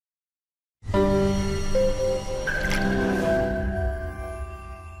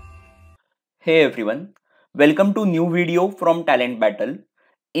Hey everyone, welcome to new video from Talent Battle.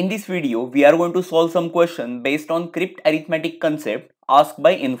 In this video, we are going to solve some question based on Crypt arithmetic concept asked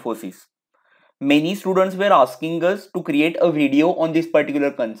by Infosys. Many students were asking us to create a video on this particular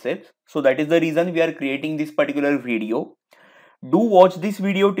concept, so that is the reason we are creating this particular video. Do watch this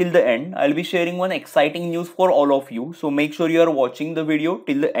video till the end. I'll be sharing one exciting news for all of you, so make sure you are watching the video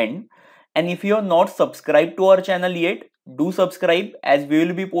till the end. And if you are not subscribed to our channel yet, do subscribe as we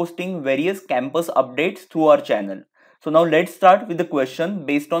will be posting various campus updates through our channel. So now let's start with the question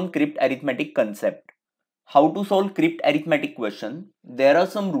based on Crypt arithmetic concept. How to solve Crypt arithmetic question? There are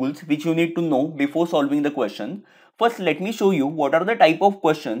some rules which you need to know before solving the question. First, let me show you what are the type of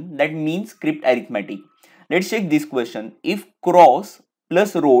question that means Crypt arithmetic. Let's check this question. If cross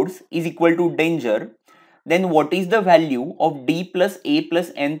plus roads is equal to danger, then what is the value of d plus a plus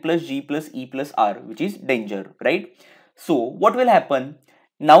n plus g plus e plus r, which is danger, right? So what will happen?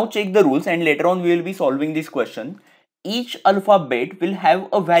 Now check the rules and later on we will be solving this question. Each alphabet will have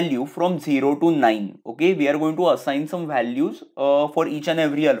a value from 0 to 9. Okay, we are going to assign some values for each and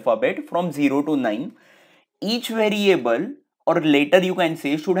every alphabet from 0 to 9. Each variable or letter you can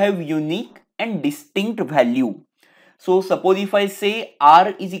say should have unique and distinct value. So suppose if I say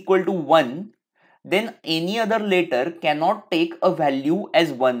r is equal to 1, then any other letter cannot take a value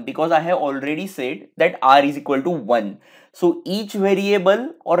as 1 because I have already said that r is equal to 1. So each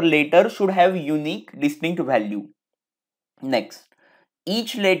variable or letter should have unique distinct value. Next,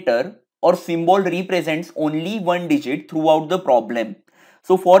 each letter or symbol represents only one digit throughout the problem.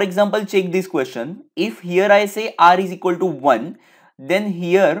 So for example, check this question. If here I say r is equal to 1, then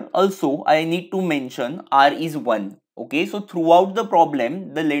here also I need to mention r is 1. Okay, so throughout the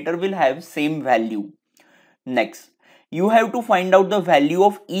problem, the letter will have same value. Next, you have to find out the value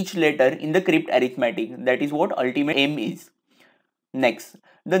of each letter in the Crypt arithmetic. That is what ultimate aim is. Next,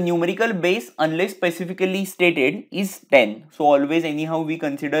 the numerical base unless specifically stated is 10. So always anyhow we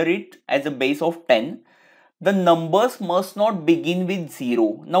consider it as a base of 10. The numbers must not begin with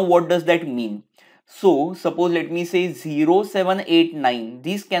 0. Now what does that mean? So suppose let me say 0, 7, 8, 9.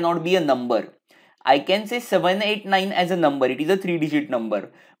 This cannot be a number. I can say 7, 8, 9 as a number. It is a 3-digit number.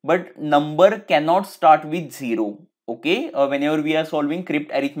 But number cannot start with 0. Okay, whenever we are solving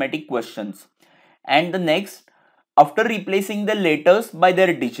Crypt arithmetic questions. And the next, after replacing the letters by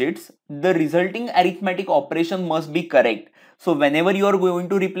their digits, the resulting arithmetic operation must be correct. So whenever you are going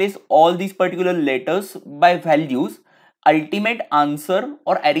to replace all these particular letters by values, ultimate answer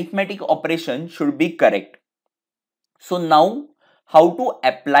or arithmetic operation should be correct. So now how to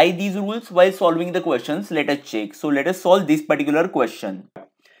apply these rules while solving the questions, let us check. So let us solve this particular question.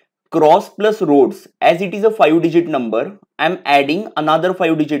 Cross plus roads, as it is a 5-digit number, I am adding another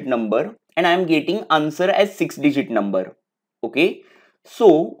 5-digit number and I am getting answer as 6-digit number. Okay,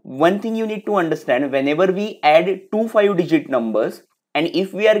 so one thing you need to understand, whenever we add two 5-digit numbers and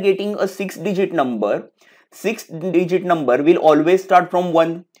if we are getting a 6-digit number, 6-digit number will always start from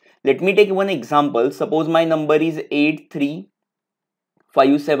 1. Let me take one example. Suppose my number is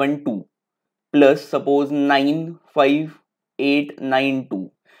 83572 plus suppose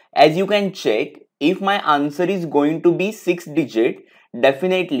 95892. As you can check, if my answer is going to be 6-digit,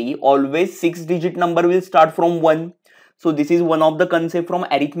 definitely always 6-digit number will start from 1. So this is one of the concept from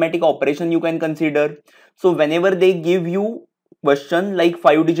arithmetic operation you can consider. So whenever they give you question like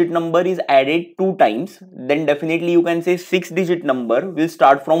 5-digit number is added 2 times, then definitely you can say 6-digit number will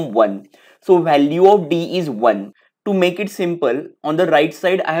start from 1. So value of D is 1. To make it simple, on the right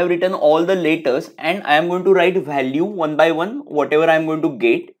side I have written all the letters and I am going to write value one by one, whatever I am going to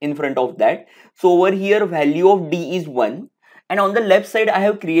get in front of that. So over here value of D is 1 and on the left side I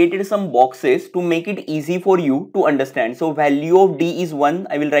have created some boxes to make it easy for you to understand. So value of D is 1,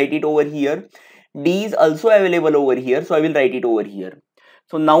 I will write it over here. D is also available over here, so I will write it over here.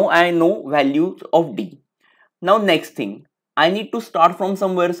 So now I know values of D. Now next thing, I need to start from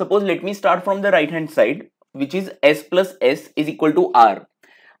somewhere. Suppose let me start from the right hand side, which is S plus S is equal to R.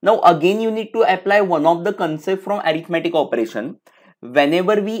 Now again you need to apply one of the concept from arithmetic operation.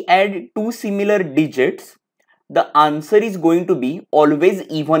 Whenever we add two similar digits, the answer is going to be always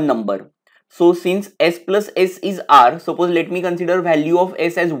even number. So since S plus S is R, suppose let me consider value of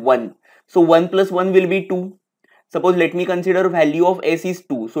S as 1. So 1 plus 1 will be 2. Suppose let me consider value of S is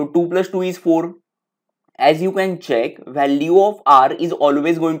 2. So 2 plus 2 is 4. As you can check, value of R is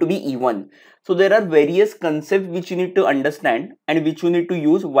always going to be even. So there are various concepts which you need to understand and which you need to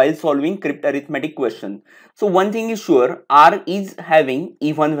use while solving Crypt arithmetic question. So one thing is sure, R is having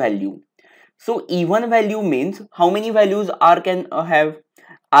even value. So even value means how many values R can have?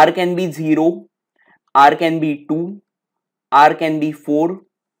 R can be 0, R can be 2, R can be 4,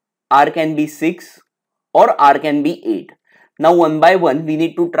 R can be 6 or R can be 8. Now one by one we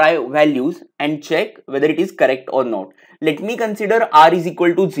need to try values and check whether it is correct or not. Let me consider R is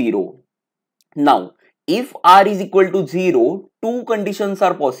equal to 0. Now if R is equal to 0, two conditions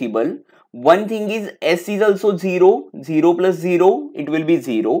are possible. One thing is S is also 0, 0 plus 0, it will be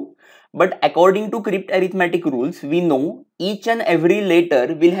 0. But according to Crypt arithmetic rules, we know each and every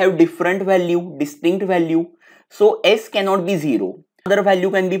letter will have different value, distinct value. So S cannot be 0. Another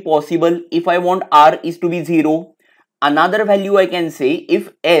value can be possible if I want R is to be 0. Another value I can say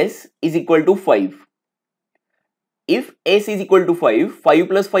if S is equal to 5. If S is equal to 5, 5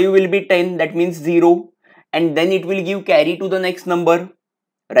 plus 5 will be 10, that means 0. And then it will give carry to the next number,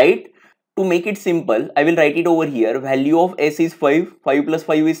 right? To make it simple, I will write it over here. Value of S is 5, 5 plus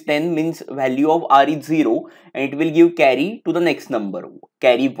 5 is 10, means value of R is 0, and it will give carry to the next number,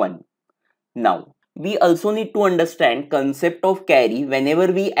 carry 1. Now, we also need to understand concept of carry.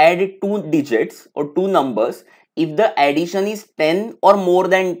 Whenever we add two digits or two numbers, if the addition is 10 or more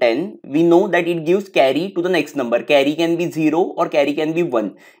than 10, we know that it gives carry to the next number. Carry can be 0 or carry can be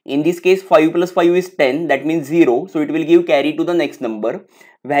 1. In this case, 5 plus 5 is 10, that means 0. So it will give carry to the next number.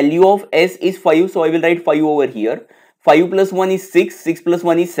 Value of S is 5, so I will write 5 over here. 5 plus 1 is 6, 6 plus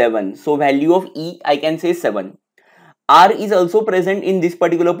 1 is 7. So value of E I can say 7. R is also present in this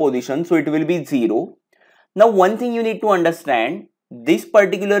particular position, so it will be 0. Now one thing you need to understand, this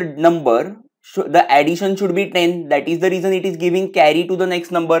particular number, the addition should be 10. That is the reason it is giving carry to the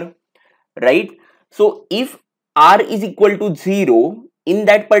next number, right? So if R is equal to 0, in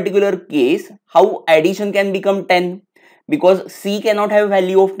that particular case, how addition can become 10? Because C cannot have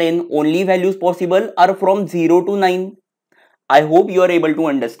value of 10, only values possible are from 0 to 9. I hope you are able to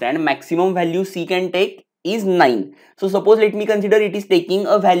understand. Maximum value C can take is 9. So suppose let me consider it is taking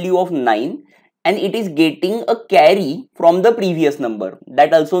a value of 9 and it is getting a carry from the previous number.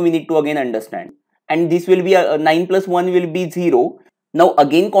 That also we need to again understand. And this will be 9 plus 1 will be 0. Now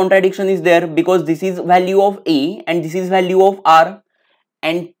again contradiction is there because this is value of A and this is value of R,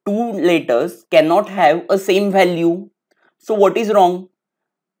 and two letters cannot have a same value. So what is wrong?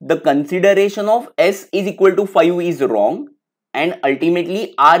 The consideration of S is equal to 5 is wrong, and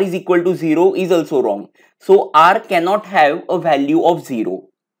ultimately R is equal to 0 is also wrong. So R cannot have a value of 0.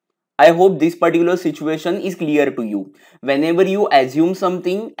 I hope this particular situation is clear to you. Whenever you assume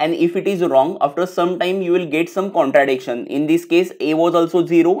something and if it is wrong, after some time you will get some contradiction. In this case, A was also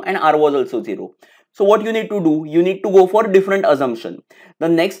 0 and R was also 0. So what you need to do? You need to go for different assumption. The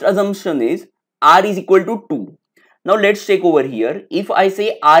next assumption is R is equal to 2. Now let's check over here. If I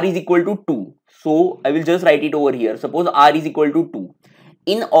say R is equal to 2, so I will just write it over here. Suppose R is equal to 2.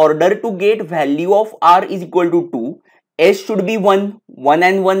 In order to get value of R is equal to 2, S should be 1. 1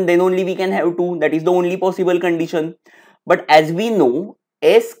 and 1, then only we can have 2. That is the only possible condition. But as we know,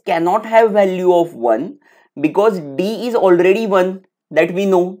 S cannot have value of 1 because D is already 1, that we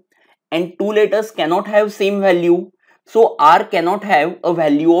know. And two letters cannot have same value. So R cannot have a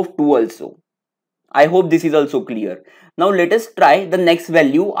value of 2 also. I hope this is also clear. Now let us try the next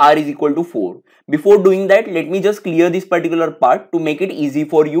value, R is equal to 4. Before doing that, let me just clear this particular part to make it easy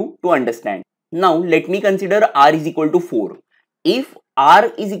for you to understand. Now let me consider R is equal to 4. If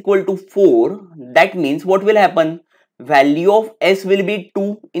R is equal to 4, that means what will happen? Value of S will be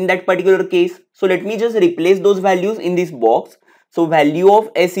 2 in that particular case. So let me just replace those values in this box. So value of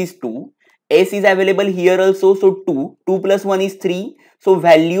S is 2. S is available here also, so 2. 2 plus 1 is 3. So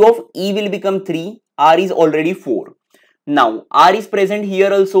value of E will become 3. R is already 4. Now R is present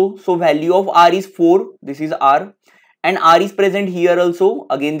here also, so value of R is 4. This is R. And R is present here also,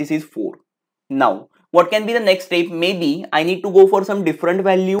 again this is 4. Now what can be the next step? Maybe I need to go for some different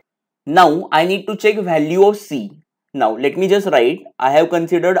value. Now I need to check value of C. Now let me just write, I have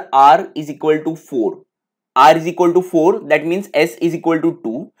considered R is equal to 4. R is equal to 4, that means S is equal to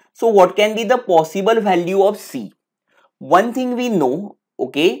 2. So what can be the possible value of C? One thing we know,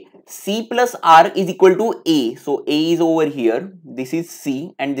 okay, C plus R is equal to A. So A is over here, this is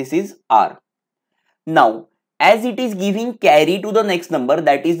C and this is R. Now as it is giving carry to the next number,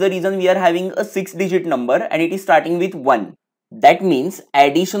 that is the reason we are having a 6-digit number and it is starting with 1. That means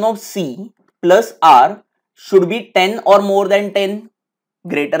addition of C plus R should be 10 or more than 10,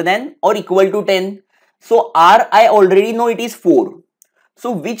 greater than or equal to 10. So R I already know it is 4.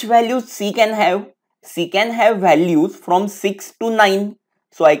 So which values C can have? C can have values from 6 to 9.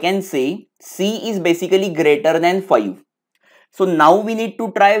 So I can say C is basically greater than 5. So now we need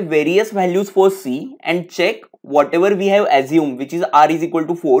to try various values for C and check whatever we have assumed, which is R is equal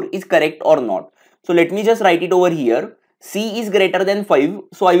to 4, is correct or not. So let me just write it over here. C is greater than 5.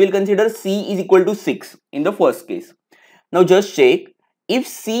 So I will consider C is equal to 6 in the first case. Now just check. if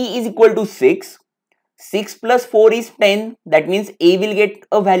C is equal to 6, 6 plus 4 is 10, that means A will get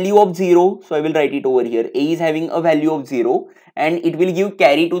a value of 0. So I will write it over here. A is having a value of 0 and it will give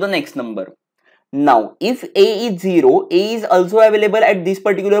carry to the next number. Now, if A is 0, A is also available at this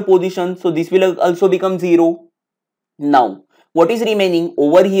particular position. So this will also become 0. Now, what is remaining?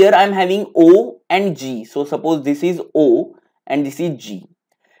 Over here I am having O and G. So suppose this is O and this is G.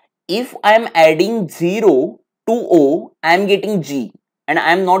 If I am adding 0 to O, I am getting G. And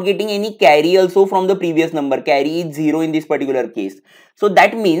I am not getting any carry also from the previous number. Carry is 0 in this particular case. So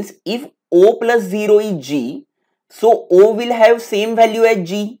that means if O plus 0 is G, so O will have same value as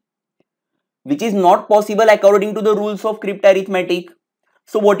G, which is not possible according to the rules of crypt arithmetic.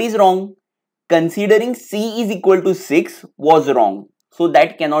 So what is wrong? Considering C is equal to 6 was wrong. So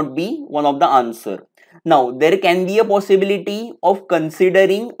that cannot be one of the answer. Now there can be a possibility of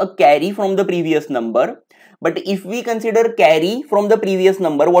considering a carry from the previous number. But if we consider carry from the previous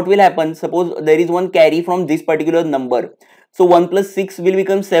number, what will happen? Suppose there is one carry from this particular number. So 1 plus 6 will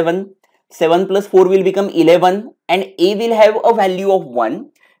become 7. 7 plus 4 will become 11. And A will have a value of 1.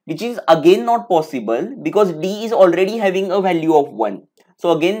 Which is again not possible because D is already having a value of 1.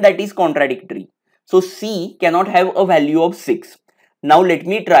 So again that is contradictory. So C cannot have a value of 6. Now let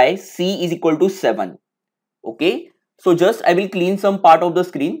me try C is equal to 7. Okay. So just I will clean some part of the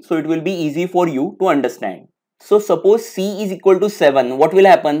screen so it will be easy for you to understand. So suppose C is equal to 7. What will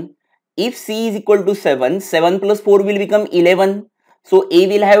happen? If C is equal to 7, 7 plus 4 will become 11. So A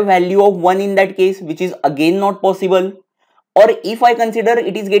will have value of 1 in that case, which is again not possible. Or if I consider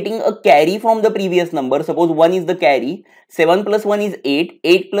it is getting a carry from the previous number, suppose 1 is the carry, 7 plus 1 is 8,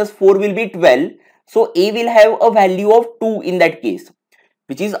 8 plus 4 will be 12. So A will have a value of 2 in that case,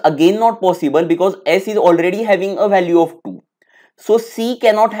 which is again not possible because S is already having a value of 2. So C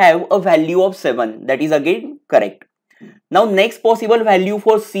cannot have a value of 7. That is again correct. Now next possible value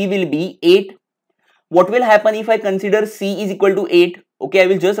for C will be 8. What will happen if I consider C is equal to 8? Okay, I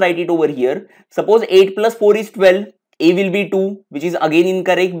will just write it over here. Suppose 8 plus 4 is 12. A will be 2, which is again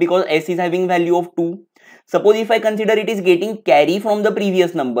incorrect because S is having value of 2. Suppose if I consider it is getting carry from the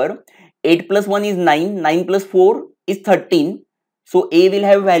previous number, 8 plus 1 is 9, 9 plus 4 is 13. So A will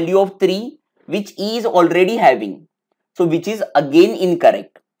have value of 3, which E is already having. So which is again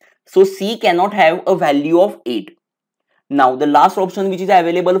incorrect. So C cannot have a value of 8. Now the last option which is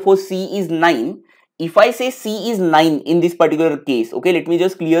available for C is 9. If I say C is 9 in this particular case, okay, let me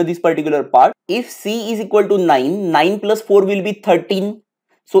just clear this particular part. If C is equal to 9, 9 plus 4 will be 13.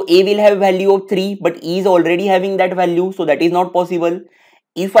 So A will have value of 3, but E is already having that value. So that is not possible.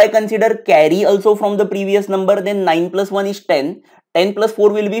 If I consider carry also from the previous number, then 9 plus 1 is 10. 10 plus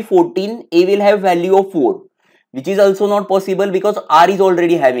 4 will be 14. A will have value of 4, which is also not possible because R is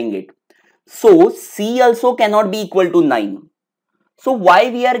already having it. So C also cannot be equal to 9. So why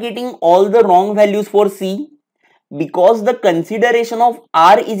we are getting all the wrong values for C? Because the consideration of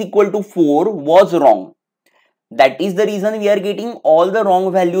R is equal to 4 was wrong. That is the reason we are getting all the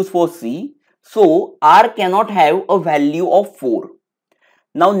wrong values for C. So R cannot have a value of 4.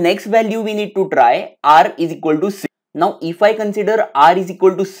 Now next value we need to try, R is equal to 6. Now if I consider R is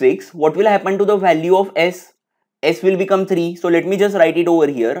equal to 6, what will happen to the value of S? S will become 3. So let me just write it over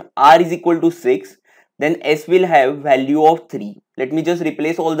here. R is equal to 6. Then S will have value of 3. Let me just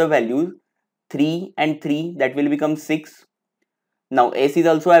replace all the values. 3 and 3, that will become 6. Now S is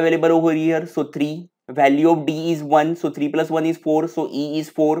also available over here. So 3. Value of D is 1. So 3 plus 1 is 4. So E is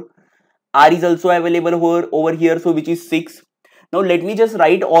 4. R is also available over here. So which is 6. Now let me just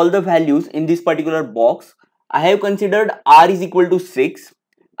write all the values in this particular box. I have considered R is equal to 6.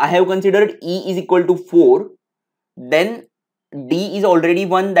 I have considered E is equal to 4. Then D is already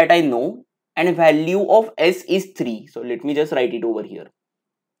 1 that I know. And value of S is 3. So let me just write it over here.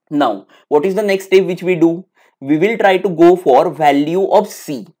 Now, what is the next step which we do? We will try to go for value of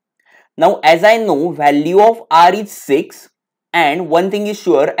C. Now, as I know, value of R is 6. And one thing is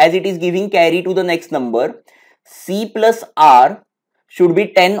sure, as it is giving carry to the next number, C plus R should be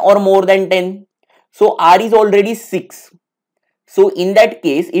 10 or more than 10. So R is already 6. So in that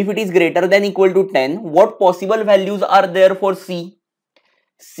case, if it is greater than equal to 10, what possible values are there for C?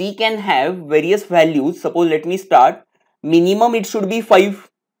 C can have various values. Suppose let me start. Minimum it should be 5.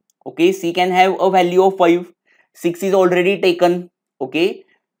 Okay, C can have a value of 5. 6 is already taken. Okay,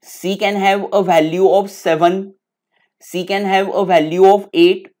 C can have a value of 7. C can have a value of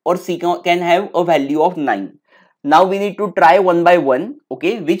 8 or C can have a value of 9. Now we need to try one by one.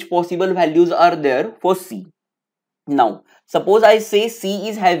 Okay, which possible values are there for C? Now, suppose I say C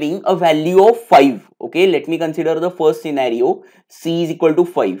is having a value of 5. Okay, let me consider the first scenario. C is equal to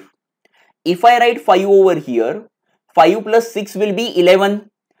 5. If I write 5 over here, 5 plus 6 will be 11.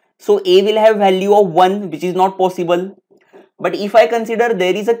 So A will have value of 1, which is not possible. But if I consider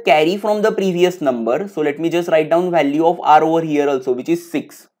there is a carry from the previous number, so let me just write down value of R over here also, which is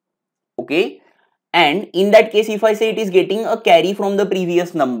 6. Okay. And in that case, if I say it is getting a carry from the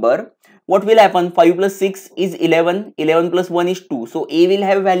previous number, what will happen? 5 plus 6 is 11. 11 plus 1 is 2. So A will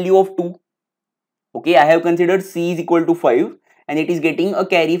have value of 2. Okay, I have considered C is equal to 5 and it is getting a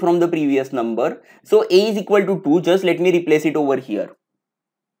carry from the previous number. So A is equal to 2. Just let me replace it over here.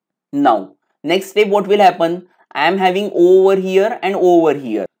 Now, next step, what will happen? I am having O over here and O over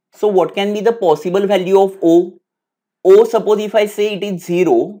here. So what can be the possible value of O? O, suppose if I say it is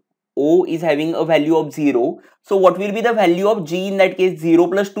 0, O is having a value of 0. So what will be the value of G in that case? 0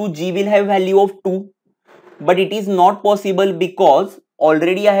 plus 2, G will have value of 2. But it is not possible because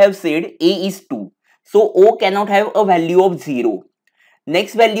already I have said A is 2. So O cannot have a value of 0.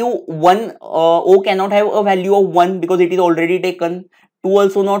 Next value 1, O cannot have a value of 1 because it is already taken. 2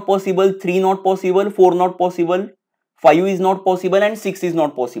 also not possible, 3 not possible, 4 not possible, 5 is not possible and 6 is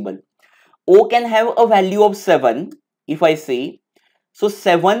not possible. O can have a value of 7 if I say. So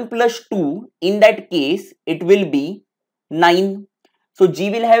 7 plus 2, in that case it will be 9. So G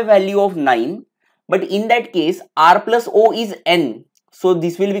will have value of 9. But in that case R plus O is N. So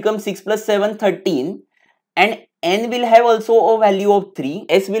this will become 6 plus 7, 13. And N will have also a value of 3.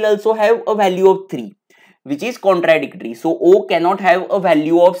 S will also have a value of 3. Which is contradictory. So O cannot have a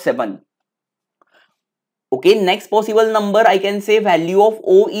value of 7. Okay, next possible number I can say value of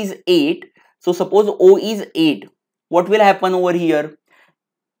O is 8. So suppose O is 8. What will happen over here?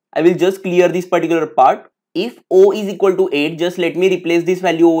 I will just clear this particular part. If O is equal to 8, just let me replace this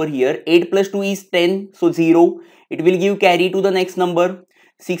value over here. 8 plus 2 is 10. So 0. It will give carry to the next number.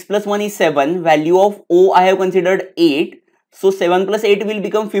 6 plus 1 is 7. Value of O I have considered 8. So 7 plus 8 will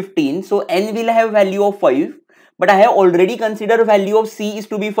become 15. So N will have value of 5. But I have already considered value of C is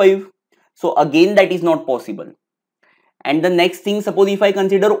to be 5. So again that is not possible. And the next thing, suppose if I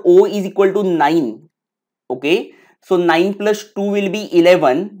consider O is equal to 9. Okay. So 9 plus 2 will be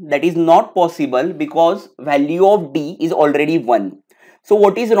 11. That is not possible because value of D is already 1. So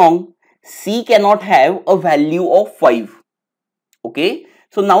what is wrong? C cannot have a value of 5. Okay.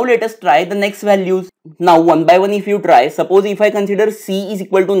 So now let us try the next values. Now one by one if you try, suppose if I consider C is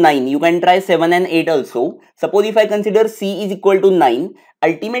equal to 9, you can try 7 and 8 also. Suppose if I consider C is equal to 9,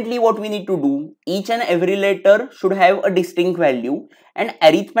 ultimately what we need to do, each and every letter should have a distinct value and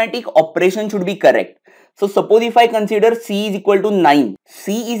arithmetic operation should be correct. So suppose if I consider C is equal to 9,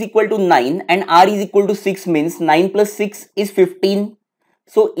 C is equal to 9 and R is equal to 6 means 9 plus 6 is 15.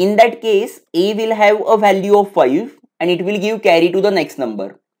 So in that case, A will have a value of 5 and it will give carry to the next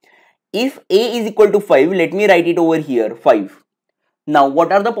number. If A is equal to 5, let me write it over here, 5. Now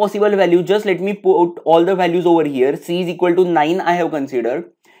what are the possible values? Just let me put all the values over here. C is equal to 9 I have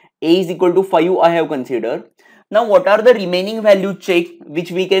considered. A is equal to 5 I have considered. Now what are the remaining value check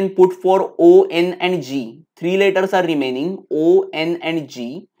which we can put for O, N and G? 3 letters are remaining, O, N and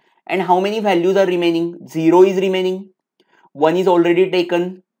G. And how many values are remaining? 0 is remaining. 1 is already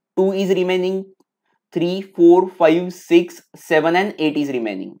taken. 2 is remaining. 3, 4, 5, 6, 7 and 8 is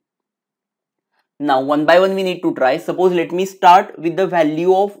remaining. Now one by one we need to try. Suppose let me start with the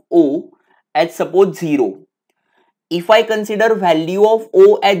value of O at suppose 0. If I consider value of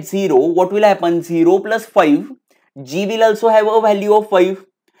O at 0, what will happen? 0 plus 5, G will also have a value of 5.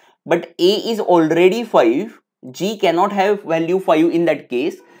 But A is already 5, G cannot have value 5 in that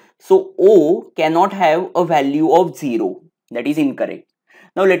case. So O cannot have a value of 0. That is incorrect.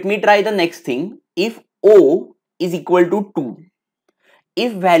 Now let me try the next thing. If O is equal to 2,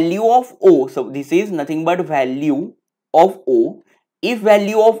 if value of O, so this is nothing but value of O, if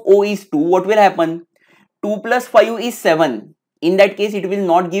value of O is 2, what will happen? 2 plus 5 is 7. In that case, it will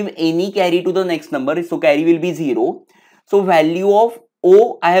not give any carry to the next number, so carry will be 0. So value of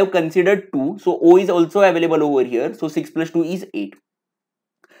O I have considered 2, so O is also available over here, so 6 plus 2 is 8.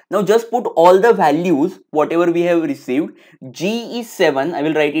 Now just put all the values, whatever we have received. G is 7, I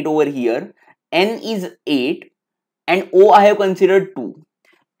will write it over here. N is 8 and O I have considered 2.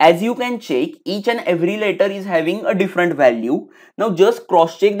 As you can check, each and every letter is having a different value. Now just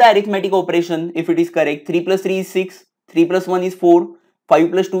cross check the arithmetic operation if it is correct. 3 plus 3 is 6, 3 plus 1 is 4,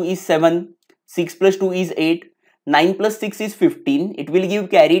 5 plus 2 is 7, 6 plus 2 is 8, 9 plus 6 is 15. It will give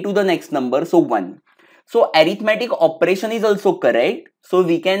carry to the next number, so 1. So arithmetic operation is also correct. So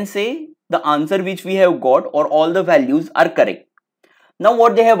we can say the answer which we have got or all the values are correct. Now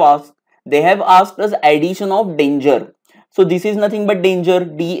what they have asked? They have asked us addition of danger. So this is nothing but danger,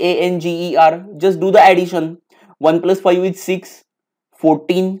 D-A-N-G-E-R. Just do the addition. 1 plus 5 is 6,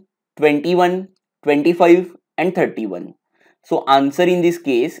 14, 21, 25 and 31. So answer in this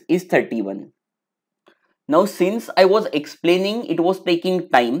case is 31. Now since I was explaining it was taking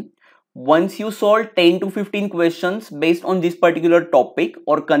time, once you solve 10 to 15 questions based on this particular topic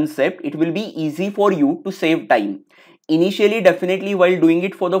or concept, it will be easy for you to save time. Initially, definitely while doing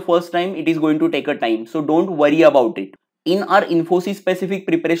it for the first time, it is going to take a time. So don't worry about it. In our Infosys specific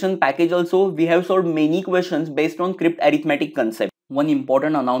preparation package also, we have solved many questions based on Crypt arithmetic concept. One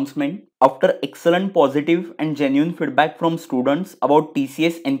important announcement: after excellent positive and genuine feedback from students about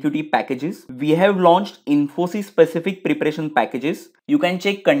TCS NQT packages, we have launched Infosys specific preparation packages. You can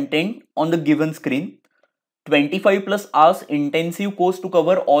check content on the given screen. 25 plus hours intensive course to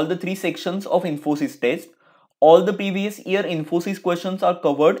cover all the 3 sections of Infosys test. All the previous year Infosys questions are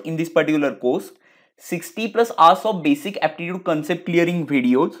covered in this particular course. 60 plus hours of basic aptitude concept clearing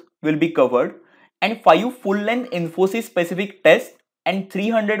videos will be covered, and 5 full-length Infosys specific tests and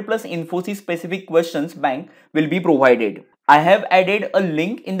 300 plus Infosys specific questions bank will be provided. I have added a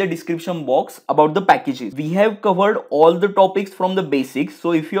link in the description box about the packages. We have covered all the topics from the basics,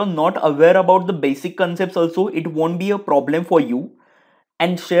 so if you are not aware about the basic concepts also, it won't be a problem for you.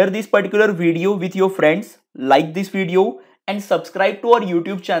 And share this particular video with your friends, like this video and subscribe to our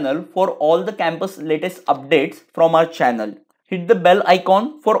YouTube channel for all the campus latest updates from our channel. Hit the bell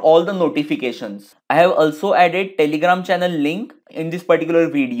icon for all the notifications. I have also added Telegram channel link in this particular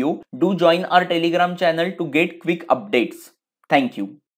video. Do join our Telegram channel to get quick updates. Thank you.